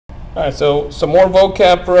All right, so some more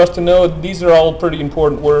vocab for us to know. These are all pretty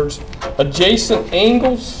important words. Adjacent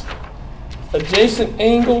angles. Adjacent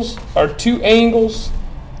angles are two angles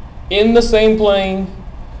in the same plane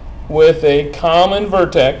with a common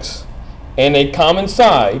vertex and a common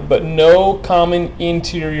side, but no common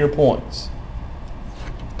interior points.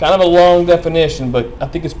 Kind of a long definition, but I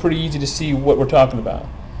think it's pretty easy to see what we're talking about.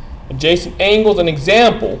 Adjacent angles, an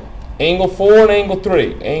example, angle 4 and angle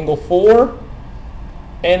 3. Angle 4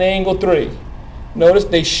 and angle 3. Notice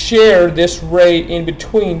they share this ray in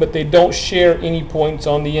between, but they don't share any points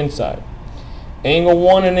on the inside. Angle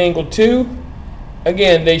 1 and angle 2,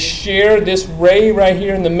 again, they share this ray right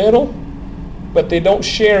here in the middle, but they don't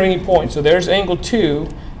share any points. So there's angle 2,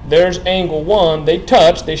 there's angle 1, they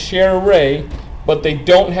touch, they share a ray, but they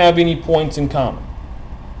don't have any points in common.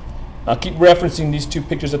 I'll keep referencing these two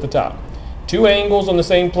pictures at the top. Two angles on the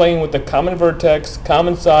same plane with a common vertex,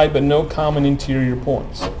 common side, but no common interior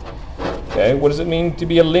points. Okay, what does it mean to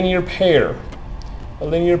be a linear pair? A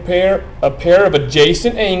linear pair, a pair of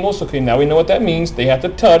adjacent angles. Okay, now we know what that means. They have to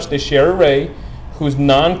touch, they share a ray, whose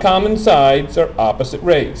non-common sides are opposite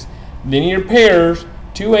rays. Linear pairs,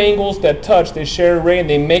 two angles that touch, they share a ray, and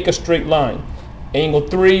they make a straight line. Angle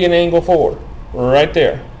 3 and angle 4, right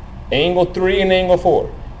there. Angle 3 and angle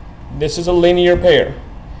 4. This is a linear pair.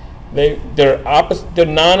 Their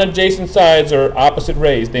non-adjacent sides are opposite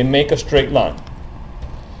rays. They make a straight line.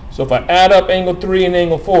 So if I add up angle 3 and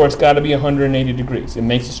angle 4, it's got to be 180 degrees. It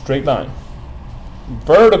makes a straight line.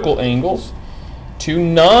 Vertical angles, two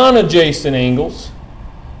non-adjacent angles,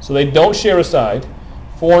 so they don't share a side,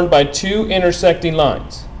 formed by two intersecting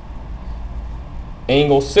lines.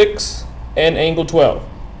 Angle 6 and angle 12.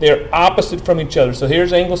 They're opposite from each other. So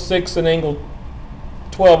here's angle 6 and angle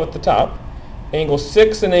 12 at the top. Angle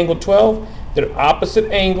 6 and angle 12, they're opposite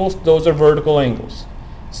angles. Those are vertical angles.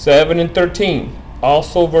 7 and 13,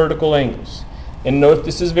 also vertical angles. And note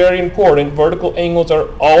this is very important. Vertical angles are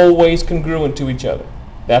always congruent to each other.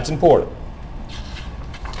 That's important.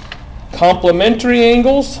 Complementary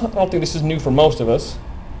angles, I don't think this is new for most of us.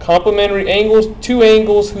 Complementary angles, two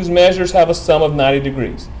angles whose measures have a sum of 90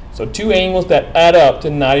 degrees. So two angles that add up to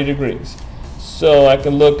 90 degrees. So I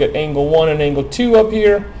can look at angle 1 and angle 2 up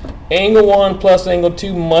here. Angle 1 plus angle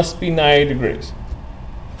 2 must be 90 degrees.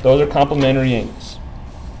 Those are complementary angles.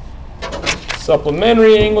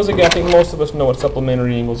 Supplementary angles, again, I think most of us know what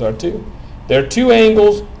supplementary angles are too. They're two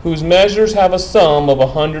angles whose measures have a sum of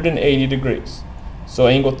 180 degrees. So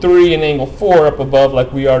angle 3 and angle 4 up above,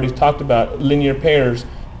 like we already talked about, linear pairs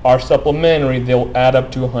are supplementary. They'll add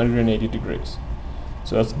up to 180 degrees.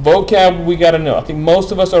 So that's vocab we got to know. I think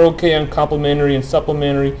most of us are okay on complementary and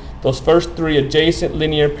supplementary. Those first three, adjacent,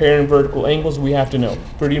 linear, pair, and vertical angles, we have to know.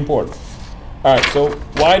 Pretty important. All right, so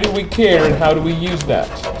why do we care and how do we use that?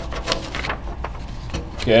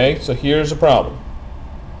 Okay, so here's the problem.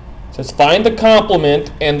 It says find the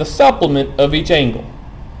complement and the supplement of each angle.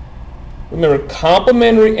 Remember,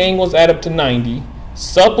 complementary angles add up to 90.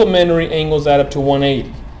 Supplementary angles add up to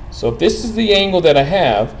 180. So if this is the angle that I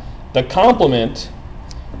have, the complement,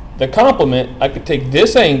 I could take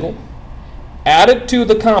this angle, add it to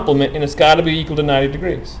the complement, and it's got to be equal to 90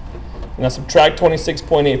 degrees. And I subtract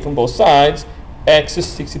 26.8 from both sides. X is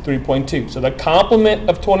 63.2. So the complement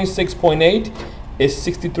of 26.8 is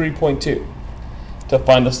 63.2. To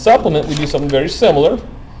find the supplement, we do something very similar.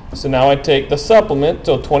 So now I take the supplement,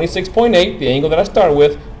 so 26.8, the angle that I start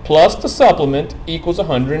with, plus the supplement equals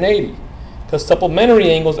 180. Because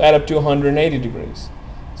supplementary angles add up to 180 degrees.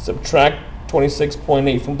 Subtract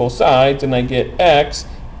 26.8 from both sides, and I get X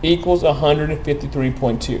equals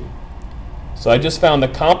 153.2. So I just found the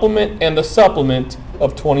complement and the supplement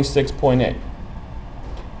of 26.8.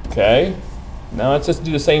 Okay, now let's just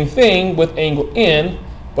do the same thing with angle N,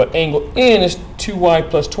 but angle N is 2y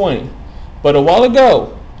plus 20. But a while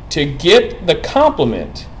ago, to get the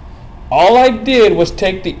complement, all I did was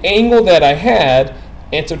take the angle that I had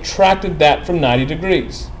and subtracted that from 90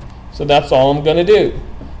 degrees. So that's all I'm going to do.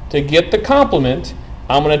 To get the complement,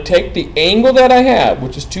 I'm going to take the angle that I have,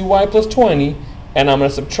 which is 2y plus 20, and I'm going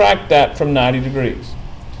to subtract that from 90 degrees.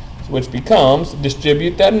 Which becomes,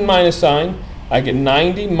 distribute that in minus sign, I get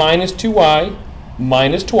 90 minus 2y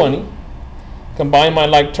minus 20. Combine my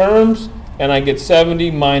like terms, and I get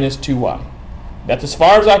 70 minus 2y. That's as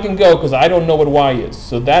far as I can go because I don't know what y is.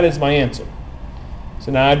 So that is my answer.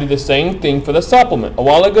 So now I do the same thing for the supplement. A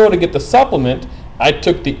while ago, to get the supplement, I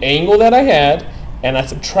took the angle that I had and I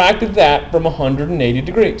subtracted that from 180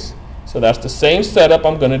 degrees. So that's the same setup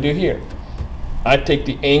I'm going to do here. I take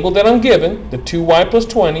the angle that I'm given, the 2y plus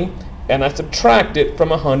 20, and I subtract it from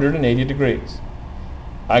 180 degrees.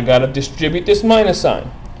 I got to distribute this minus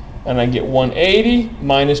sign. and I get 180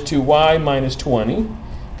 minus 2y minus 20.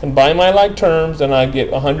 Combine my like terms, and I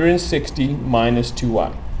get 160 minus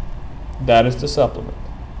 2y. That is the supplement.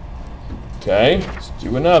 Okay, let's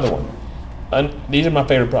do another one. These are my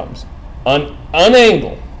favorite problems. An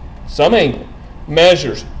angle, some angle,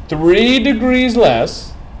 measures 3 degrees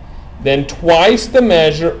less than twice the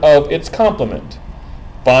measure of its complement.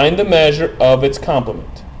 Find the measure of its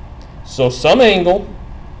complement. So some angle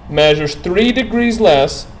measures 3 degrees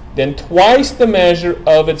less than twice the measure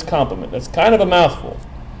of its complement. That's kind of a mouthful.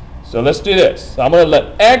 So let's do this. So I'm going to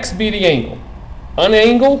let x be the angle. An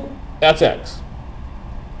angle, that's x.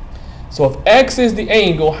 So if x is the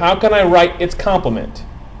angle, how can I write its complement?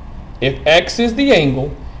 If x is the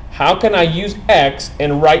angle, how can I use x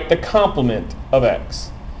and write the complement of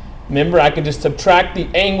x? Remember, I can just subtract the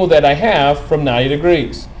angle that I have from 90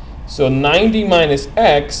 degrees. So 90 minus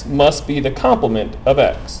x must be the complement of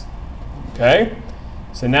x. Okay?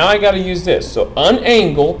 So now I got to use this. So an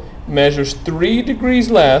angle measures 3 degrees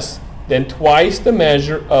less than twice the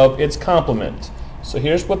measure of its complement. So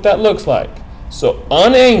here's what that looks like. So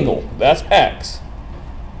an angle, that's x,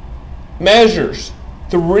 measures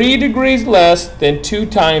 3 degrees less than 2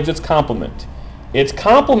 times its complement. Its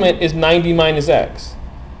complement is 90 minus x.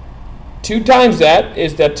 2 times that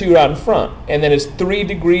is that 2 out in front, and then it's 3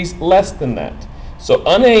 degrees less than that. So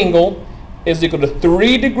an angle is equal to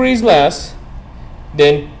 3 degrees less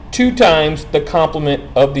than 2 times the complement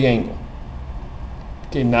of the angle.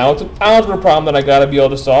 Okay, now it's an algebra problem that I got to be able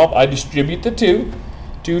to solve. I distribute the 2.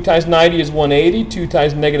 2 times 90 is 180. 2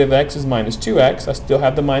 times negative x is minus 2x. I still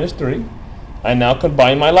have the minus 3. I now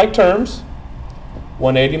combine my like terms.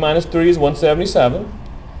 180 minus 3 is 177.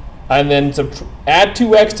 And then add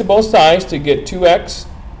 2x to both sides to get 2x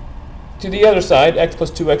to the other side. X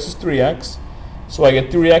plus 2x is 3x. So I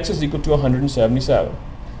get 3x is equal to 177.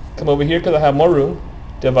 Come over here because I have more room.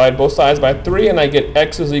 Divide both sides by 3, and I get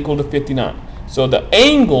x is equal to 59. So the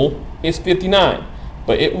angle is 59,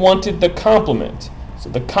 but it wanted the complement. So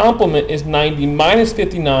the complement is 90 minus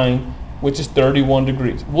 59, which is 31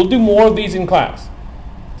 degrees. We'll do more of these in class.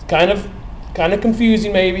 It's kind of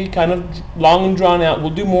confusing, maybe, kind of long and drawn out.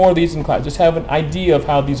 We'll do more of these in class. Just have an idea of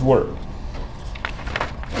how these work.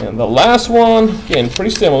 And the last one, again,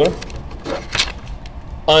 pretty similar.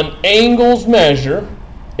 An angle's measure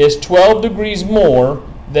is 12 degrees more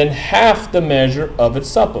than half the measure of its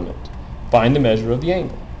supplement. Find the measure of the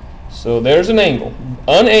angle. So there's an angle.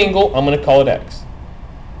 An angle, I'm going to call it x.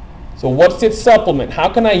 So what's its supplement? How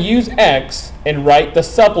can I use x and write the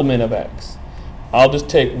supplement of x? I'll just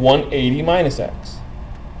take 180 minus x.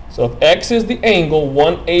 So if x is the angle,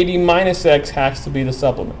 180 minus x has to be the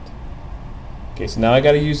supplement. Okay, so now I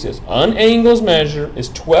got to use this. An angle's measure is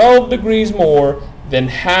 12 degrees more than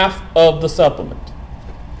half of the supplement.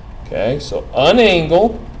 Okay, so an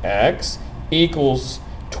angle, x, equals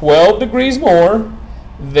 12 degrees more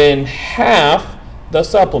than half the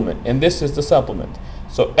supplement. And this is the supplement.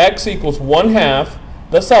 So x equals 1/2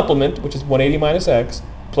 the supplement, which is 180 minus x,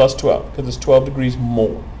 plus 12, because it's 12 degrees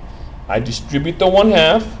more. I distribute the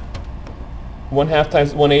 1/2. 1/2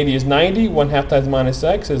 times 180 is 90. 1/2 times minus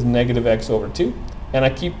x is negative x over 2. And I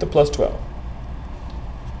keep the plus 12.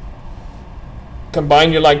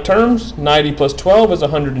 Combine your like terms. 90 plus 12 is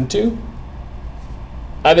 102.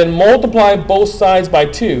 I then multiply both sides by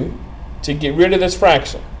 2 to get rid of this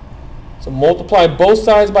fraction. So multiply both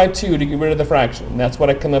sides by 2 to get rid of the fraction. And that's what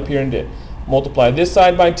I come up here and did. Multiply this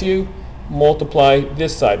side by 2. Multiply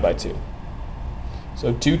this side by 2.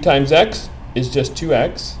 So 2 times x is just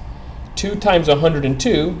 2x. 2 times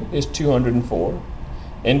 102 is 204.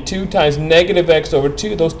 And 2 times negative x over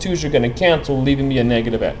 2, those 2's are going to cancel, leaving me a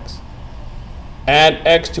negative x. Add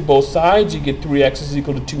x to both sides, you get 3x is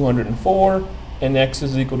equal to 204, and x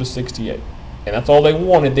is equal to 68. And that's all they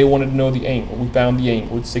wanted. They wanted to know the angle. We found the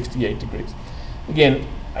angle. It's 68 degrees. Again,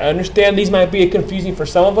 I understand these might be confusing for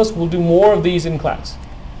some of us. We'll do more of these in class.